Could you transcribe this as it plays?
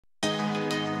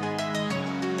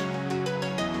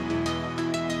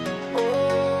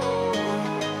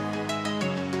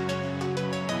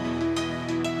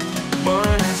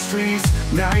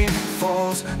Night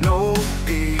falls, no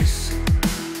peace.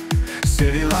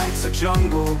 City lights, a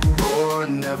jungle roar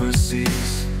never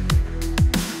cease.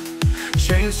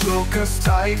 Chains choke us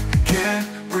tight, can't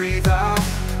breathe out.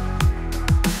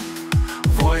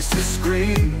 Voices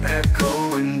scream,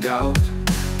 echo in doubt.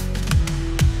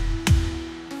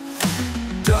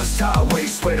 Dust highway,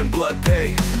 sweat and blood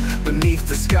pay. Beneath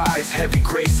the skies, heavy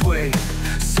gray sway.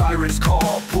 Siren's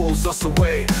call pulls us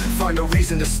away. Find a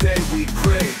reason to stay, we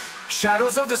pray.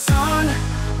 Shadows of the sun,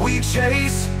 we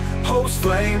chase. Hope's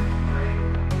flame.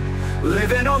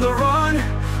 Living on the run,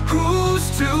 who's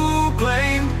to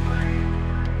blame?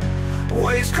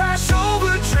 Waves crash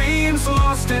over dreams,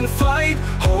 lost in flight.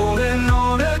 Holding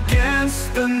on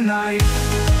against the night.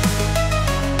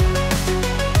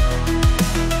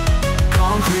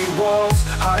 Concrete walls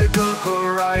hide the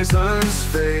horizon's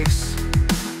face.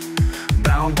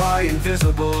 Bound by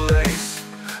invisible lace,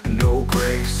 no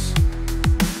grace.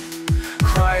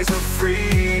 Cries of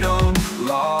freedom,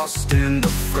 lost in the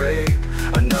fray.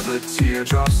 Another tear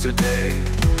drops today.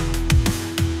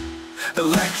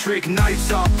 Electric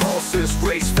nights, our pulses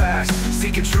race fast,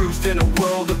 seeking truth in a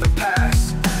world of the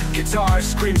past. Guitars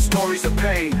scream stories of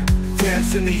pain,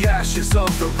 dance in the ashes of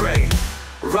the rain.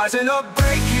 Rising up,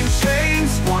 breaking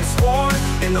chains, once born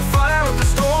in the fire of the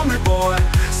storm reborn.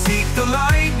 Seek the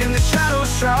light in the shadow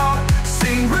shroud,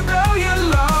 sing rebellion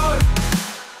loud.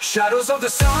 Shadows of the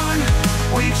sun,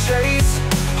 we chase,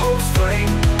 hope's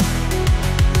flame.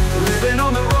 Living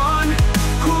on the run,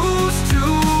 who's to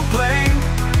blame?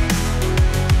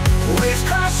 Waves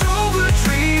crash over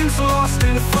dreams, lost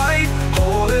in fight.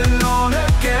 Holding on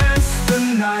against the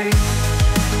night.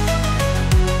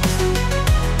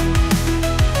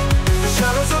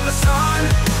 Shadows of the sun,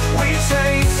 we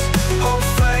chase,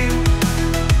 hope's flame.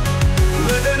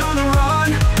 Living on the run,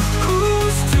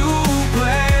 who's to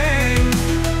blame?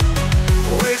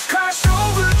 Waves crash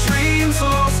over dreams,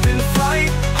 lost in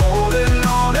flight. Holding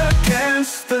on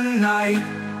against the night.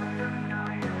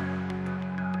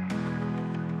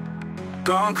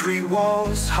 Concrete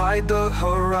walls hide the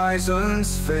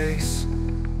horizon's face.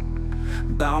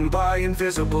 Bound by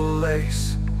invisible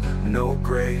lace, no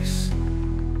grace.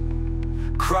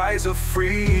 Cries of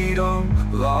freedom,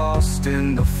 lost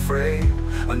in the fray.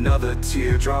 Another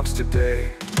tear drops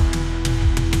today.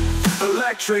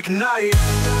 Electric night.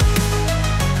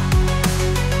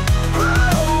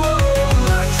 Oh,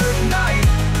 electric night.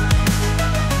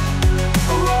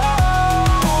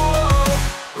 Oh,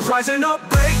 rising up,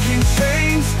 breaking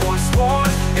chains, once born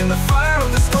in the fire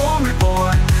of the storm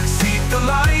reborn. Seek the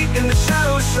light in the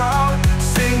shadow shroud,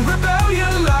 sing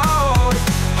rebellion loud.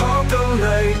 Hark the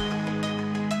late.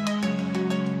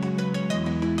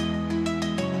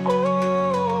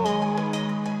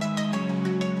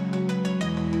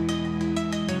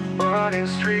 Running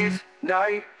streets,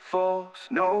 night falls,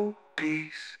 no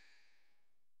peace.